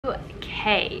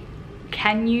Okay,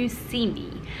 can you see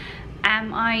me?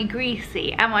 Am I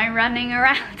greasy? Am I running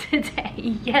around today?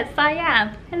 Yes, I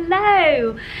am.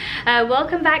 Hello!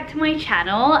 Welcome back to my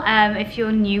channel. If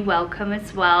you're new, welcome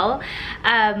as well.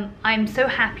 I'm so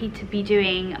happy to be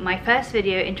doing my first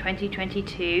video in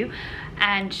 2022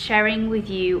 and sharing with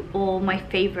you all my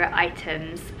favorite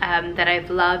items that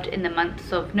I've loved in the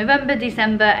months of November,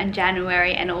 December and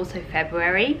January, and also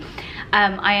February.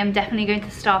 I am definitely going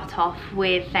to start off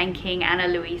with thanking Ana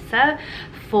Luisa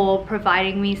for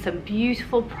providing me some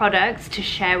beautiful products to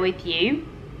share with you.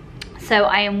 So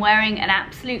I am wearing an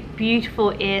absolute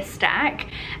beautiful ear stack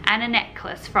and a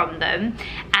necklace from them,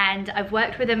 and I've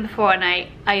worked with them before and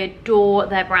I adore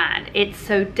their brand. It's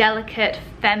so delicate,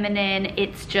 feminine,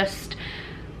 it's just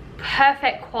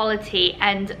perfect quality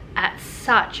and at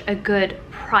such a good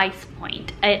price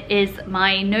point. It is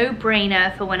my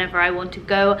no-brainer for whenever I want to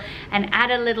go and add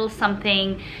a little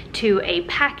something to a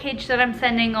package that I'm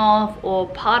sending off, or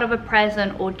part of a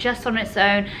present, or just on its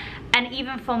own. And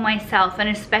even for myself, and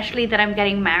especially that I'm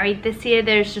getting married this year,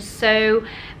 there's just so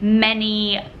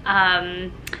many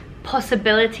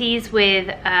possibilities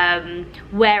with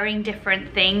wearing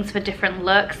different things for different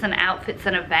looks and outfits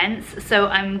and events. So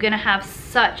I'm gonna have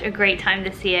such a great time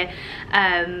this year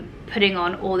putting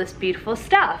on all this beautiful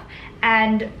stuff.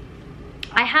 And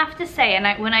I have to say,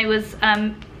 when I was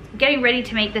getting ready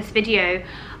to make this video,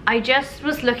 I just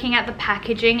was looking at the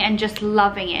packaging and just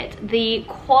loving it. The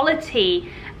quality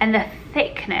and the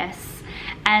thickness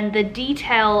and the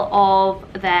detail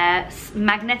of their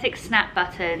magnetic snap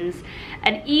buttons,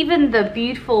 and even the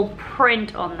beautiful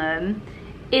print on them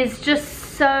is just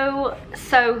so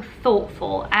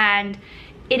thoughtful. And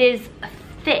it is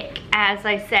thick, as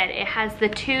I said. It has the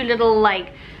two little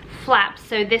like flaps.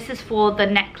 So this is for the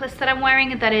necklace that I'm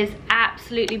wearing, that is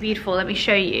absolutely beautiful. Let me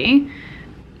show you.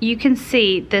 You can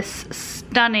see this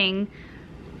stunning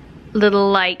little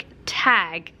like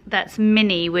tag that's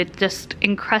mini with just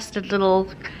encrusted little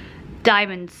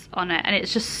diamonds on it, and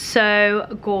it's just so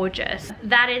gorgeous.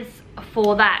 That is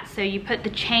for that. So you put the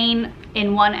chain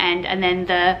in one end and then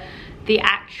the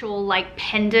actual like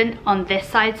pendant on this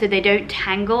side, so they don't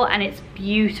tangle, and it's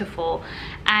beautiful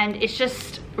and it's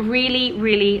just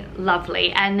really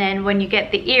lovely. And then when you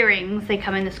get the earrings, they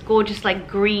come in this gorgeous like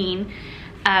green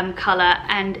color,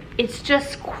 and it's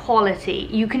just quality.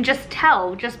 You can just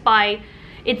tell just by,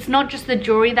 it's not just the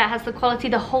jewelry that has the quality,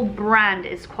 the whole brand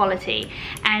is quality.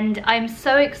 And I'm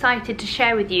so excited to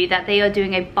share with you that they are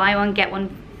doing a buy one get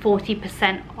one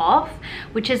 40% off,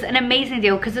 which is an amazing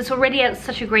deal because it's already at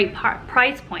such a great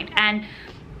price point. And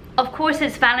of course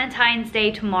it's Valentine's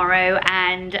Day tomorrow,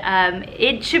 and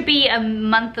it should be a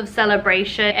month of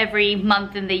celebration. Every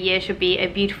month in the year should be a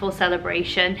beautiful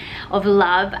celebration of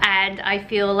love, and I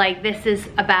feel like this is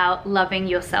about loving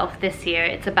yourself this year.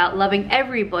 It's about loving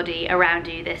everybody around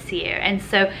you this year, and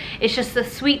so it's just a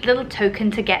sweet little token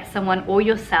to get someone or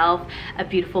yourself a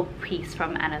beautiful piece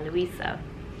from Ana Luisa.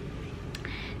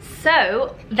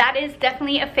 So that is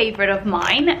definitely a favorite of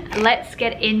mine. Let's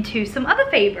get into some other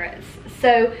favorites.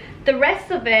 So the rest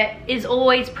of it is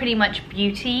always pretty much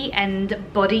beauty and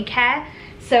body care.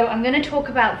 So I'm gonna talk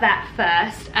about that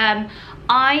first.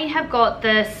 I have got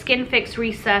the Skin Fix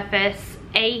Resurface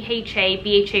AHA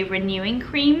BHA Renewing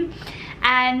Cream.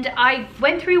 And I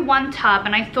went through one tub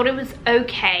and I thought it was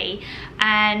okay.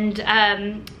 And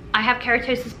I have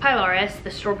keratosis pilaris,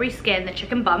 the strawberry skin, the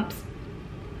chicken bumps.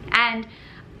 And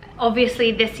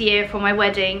obviously this year for my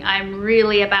wedding, I'm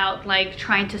really about like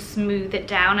trying to smooth it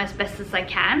down as best as I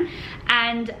can.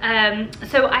 And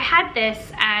so I had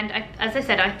this, and as I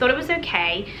said, I thought it was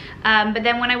okay. But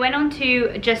then when I went on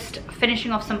to just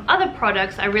finishing off some other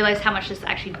products, I realized how much this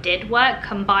actually did work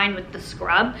combined with the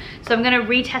scrub. So I'm gonna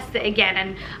retest it again.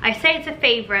 And I say it's a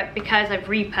favorite because I've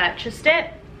repurchased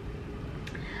it.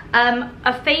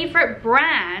 A favorite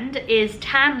brand is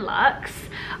Tan Luxe.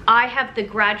 I have the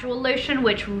Gradual lotion,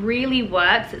 which really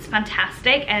works. It's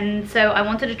fantastic. And so I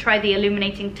wanted to try the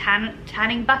illuminating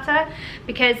tanning butter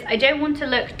because I don't want to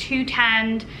look too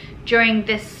tanned during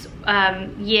this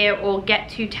year, or get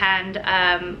too tanned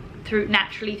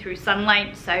naturally through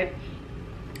sunlight. So I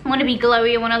want to be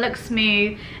glowy, I want to look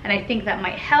smooth, and I think that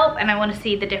might help. And I want to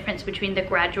see the difference between the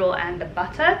Gradual and the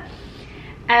butter.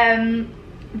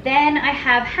 Then I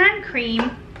have hand cream.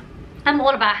 I'm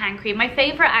all about hand cream. My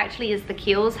favorite actually is the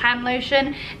Kiehl's hand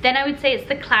lotion. Then I would say it's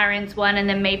the Clarins one, and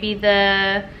then maybe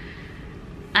the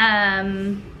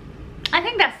I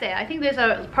think that's it. I think those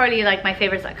are probably like my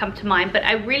favorites that come to mind, but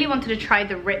I really wanted to try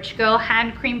the Rich Girl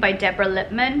hand cream by Deborah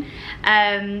Lippmann,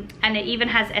 and it even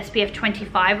has SPF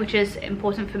 25, which is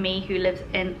important for me who lives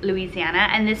in Louisiana.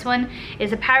 And this one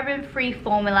is a paraben-free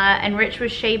formula enriched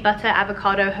with shea butter,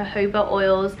 avocado, jojoba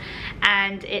oils,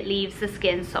 and it leaves the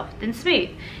skin soft and smooth.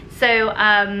 So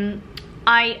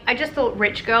I just thought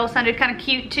Rich Girl sounded kind of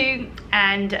cute too,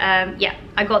 and yeah,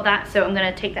 I got that, so I'm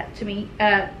gonna take that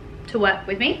to work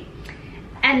with me.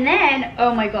 And then,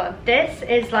 oh my god, this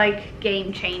is like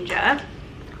game changer.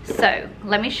 So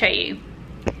let me show you.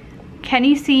 Can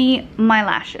you see my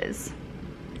lashes?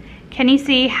 Can you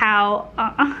see how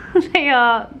they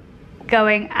are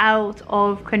going out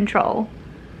of control?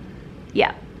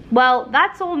 Yeah, well,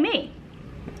 that's all me.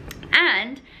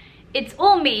 And it's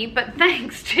all me, but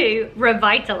thanks to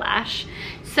Revitalash.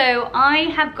 So I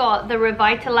have got the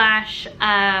Revitalash,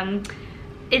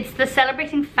 it's the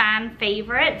Celebrating Fan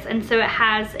Favorites, and so it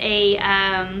has a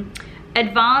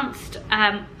advanced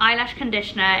eyelash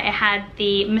conditioner. It had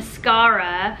the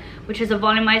mascara, which is a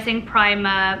volumizing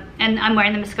primer, and I'm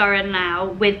wearing the mascara now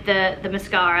with the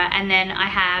mascara, and then I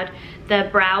had the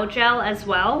brow gel as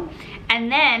well. And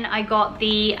then I got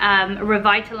the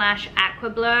Revitalash Aqua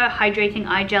Blur Hydrating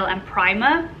Eye Gel and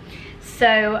Primer.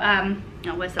 So,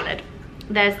 oh, where's the lid?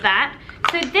 There's that.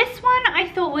 So this one I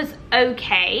thought was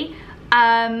okay.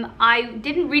 I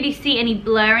didn't really see any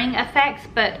blurring effects,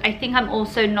 but I think I'm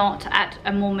also not at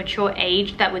a more mature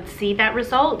age that would see that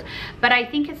result. But I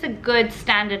think it's a good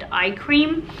standard eye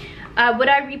cream. Would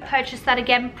I repurchase that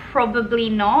again? Probably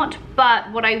not.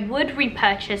 But what I would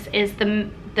repurchase is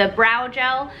the brow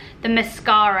gel, the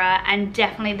mascara, and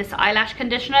definitely this eyelash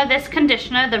conditioner. This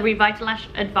conditioner, the Revitalash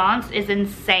Advanced, is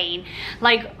insane.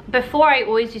 Like before, I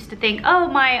always used to think, oh,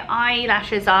 my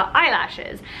eyelashes are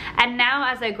eyelashes, and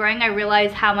now as they're growing I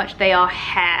realize how much they are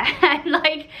hair. And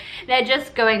like they're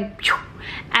just going,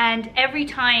 and every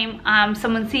time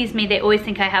someone sees me, they always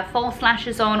think I have false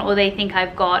lashes on, or they think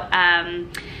I've got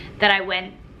that I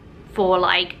went for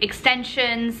like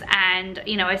extensions, and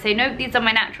you know, I say no, these are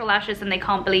my natural lashes, and they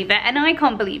can't believe it, and I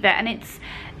can't believe it. And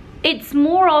it's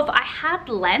more of, I had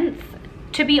length,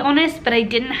 to be honest, but I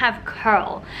didn't have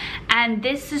curl, and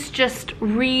this has just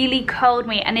really curled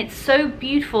me, and it's so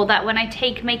beautiful that when I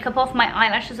take makeup off, my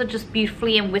eyelashes are just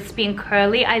beautifully and wispy and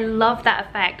curly. I love that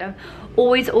effect. I've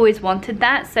always wanted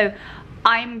that, so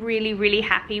I'm really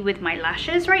happy with my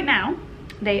lashes right now.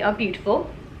 They are beautiful.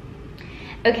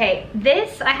 Okay,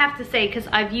 this I have to say, because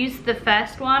I've used the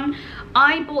first one,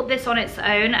 I bought this on its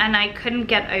own and I couldn't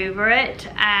get over it,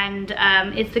 and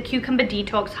it's the Cucumber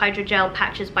Detox Hydrogel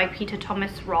Patches by Peter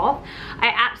Thomas Roth.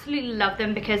 I absolutely love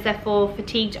them because they're for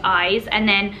fatigued eyes, and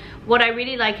then what I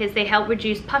really like is they help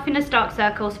reduce puffiness, dark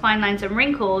circles, fine lines, and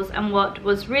wrinkles. And what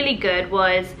was really good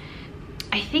was,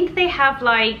 I think they have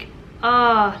like,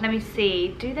 oh, let me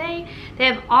see, do they? They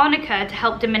have arnica to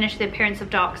help diminish the appearance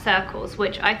of dark circles,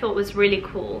 which I thought was really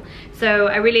cool. So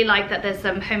I really like that there's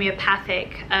some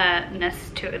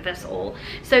homeopathic-ness to this all.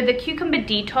 So the Cucumber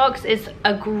Detox is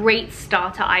a great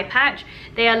starter eye patch.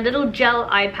 They are little gel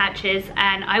eye patches,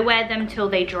 and I wear them till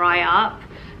they dry up,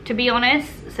 to be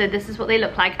honest. So this is what they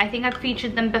look like. I think I've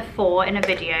featured them before in a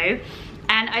video,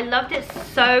 and I loved it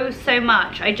so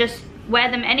much. I just wear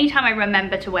them anytime I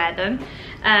remember to wear them.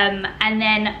 And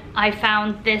then I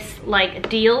found this like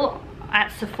deal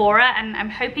at Sephora, and I'm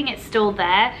hoping it's still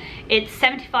there. It's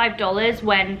 $75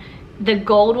 when the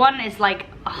gold one is like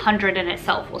 100 in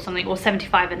itself or something, or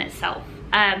 75 in itself.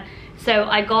 So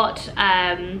I got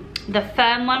the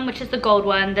firm one, which is the gold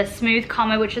one, the smooth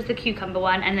calmer, which is the cucumber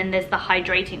one, and then there's the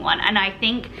hydrating one, and I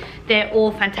think they're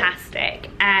all fantastic.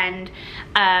 And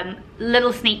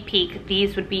little sneak peek,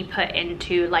 these would be put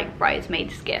into like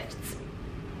bridesmaids gifts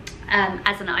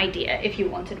as an idea if you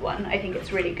wanted one. I think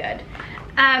it's really good.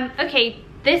 Okay,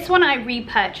 this one I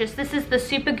repurchased. This is the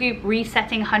Supergoop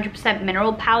Resetting 100%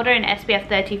 Mineral Powder in SPF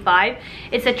 35.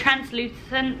 It's a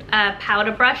translucent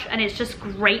powder brush, and it's just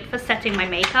great for setting my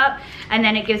makeup, and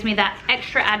then it gives me that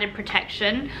extra added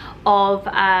protection of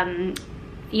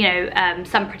you know,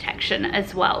 sun protection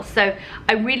as well. So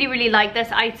I really like this.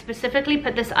 I specifically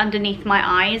put this underneath my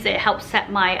eyes. It helps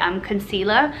set my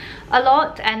concealer a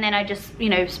lot, and then I just, you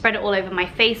know, spread it all over my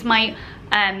face. My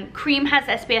cream has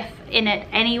SPF in it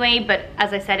anyway, but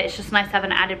as I said, it's just nice to have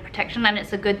an added protection, and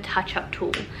it's a good touch-up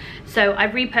tool. So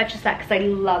I've repurchased that because I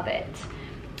love it.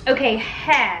 Okay,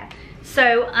 hair.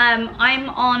 So I'm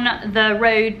on the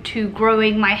road to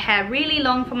growing my hair really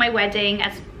long for my wedding,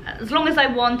 as long as I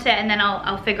want it, and then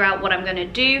I'll figure out what I'm gonna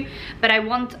do. But I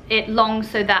want it long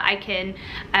so that I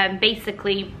can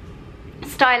basically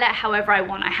style it however I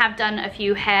want. I have done a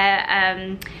few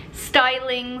hair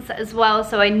stylings as well,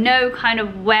 so I know kind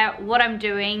of what I'm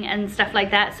doing and stuff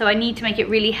like that. So I need to make it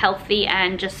really healthy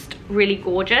and just really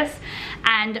gorgeous,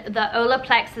 and the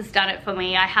Olaplex has done it for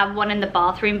me. I have one in the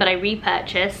bathroom, but I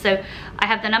repurchased. So I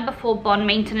have the number 4 Bond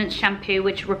Maintenance Shampoo,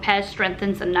 which repairs,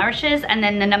 strengthens and nourishes, and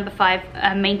then the number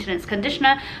 5 Maintenance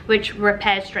Conditioner, which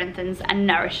repairs, strengthens and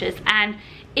nourishes. And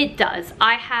it does.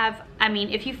 I mean,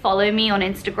 if you follow me on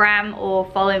Instagram or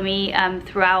follow me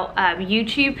throughout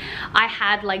YouTube, I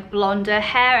had like blonder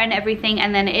hair and everything,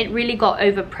 and then it really got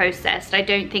over processed. I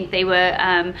don't think they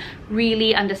were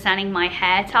really understanding my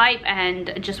hair type,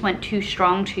 and just went too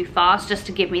strong too fast just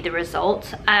to give me the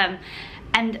results.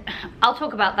 And I'll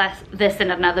talk about this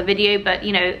in another video, but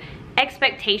you know,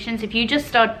 expectations, if you just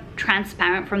start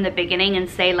transparent from the beginning and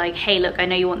say like, hey look, I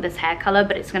know you want this hair color,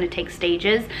 but it's going to take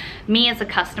stages, me as a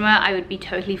customer, I would be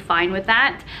totally fine with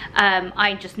that.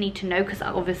 I just need to know, because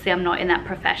obviously I'm not in that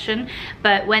profession.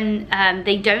 But when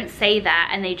they don't say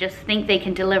that and they just think they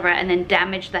can deliver it and then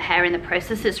damage the hair in the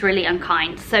process, it's really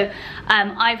unkind. So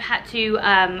I've had to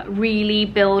really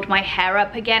build my hair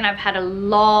up again. I've had a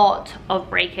lot of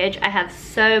breakage. I have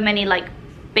so many like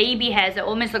baby hairs. It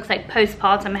almost looks like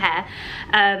postpartum hair.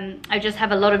 I just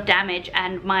have a lot of damage,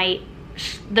 and my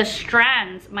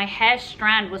hair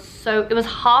strand was it was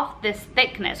half this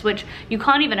thickness, which you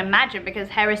can't even imagine because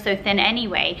hair is so thin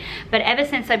anyway. But ever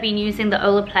since I've been using the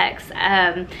Olaplex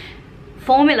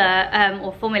formula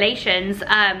or formulations,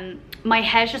 my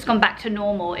hair's just gone back to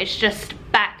normal. It's just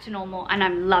back to normal, and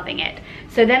I'm loving it.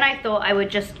 So then I thought I would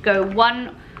just go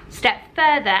one step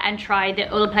further and try the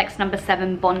Olaplex number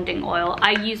 7 bonding oil.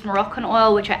 I use Moroccan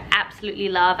oil, which I absolutely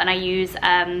love, and I use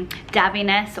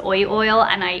Davines oil,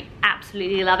 and I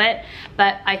absolutely love it.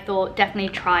 But I thought definitely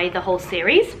try the whole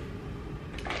series.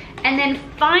 And then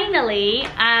finally,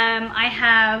 I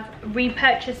have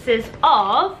repurchases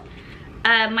of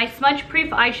my smudge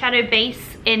proof eyeshadow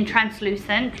base in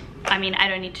translucent. I mean, I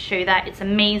don't need to show you that. It's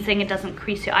amazing. It doesn't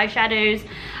crease your eyeshadows.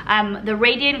 The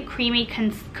Radiant Creamy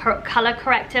Color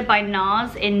Corrector by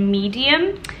NARS in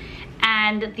medium,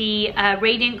 and the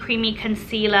Radiant Creamy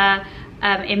Concealer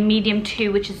in medium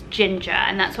 2, which is ginger,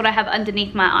 and that's what I have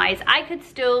underneath my eyes. I could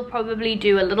still probably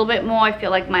do a little bit more. I feel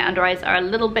like my under eyes are a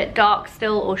little bit dark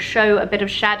still, or show a bit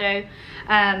of shadow.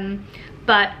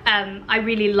 But I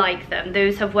really like them.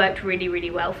 Those have worked really,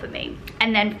 really well for me.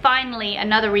 And then finally,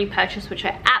 another repurchase, which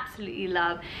I absolutely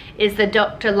love, is the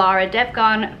Dr. Lara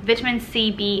Devgan Vitamin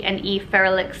C, B, and E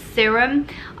Ferulic Serum.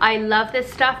 I love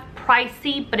this stuff.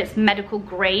 Pricey, but it's medical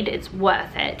grade. It's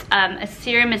worth it. A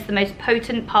serum is the most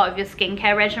potent part of your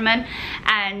skincare regimen,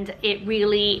 and it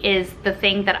really is the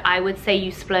thing that I would say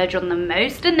you splurge on the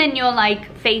most. And then your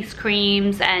like face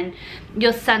creams and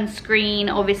your sunscreen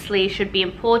obviously should be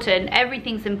important.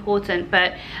 Everything's important,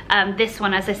 but this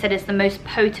one, as I said, is the most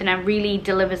potent and really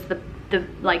delivers the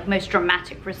like most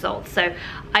dramatic results. So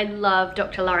I love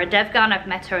Dr. Lara Devgan. I've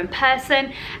met her in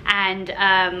person, and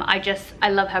I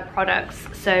love her products.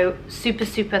 So super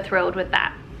thrilled with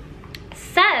that.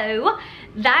 So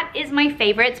that is my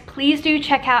favorites. Please do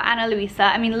check out Ana Luisa.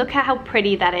 I mean, look at how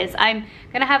pretty that is. I'm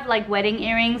gonna have like wedding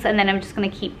earrings, and then I'm just gonna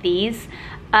keep these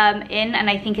in, and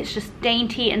I think it's just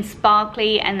dainty and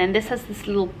sparkly. And then this has this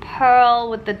little pearl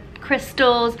with the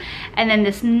crystals, and then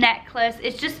this necklace.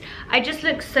 It's just, I just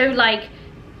look so like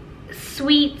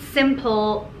sweet,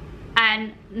 simple,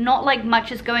 and not like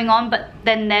much is going on, but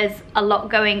then there's a lot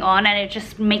going on, and it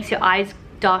just makes your eyes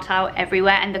dart out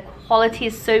everywhere. And the quality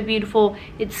is so beautiful.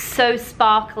 It's so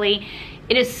sparkly.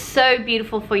 It is so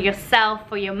beautiful for yourself,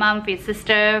 for your mum, for your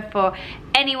sister, for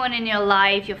anyone in your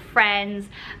life, your friends.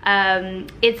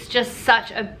 It's just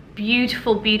such a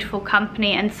beautiful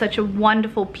company and such a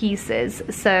wonderful pieces.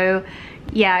 So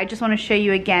yeah, I just want to show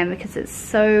you again because it's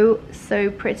so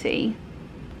pretty.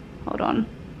 Hold on.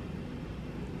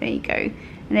 There you go.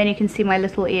 And then you can see my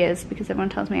little ears, because everyone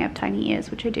tells me I have tiny ears,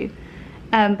 which I do.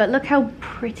 But look how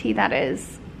pretty that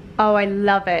is. Oh, I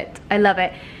love it. I love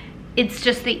it. It's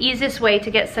just the easiest way to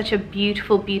get such a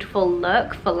beautiful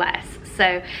look for less.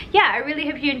 So yeah, I really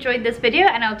hope you enjoyed this video,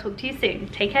 and I'll talk to you soon.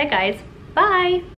 Take care, guys. Bye.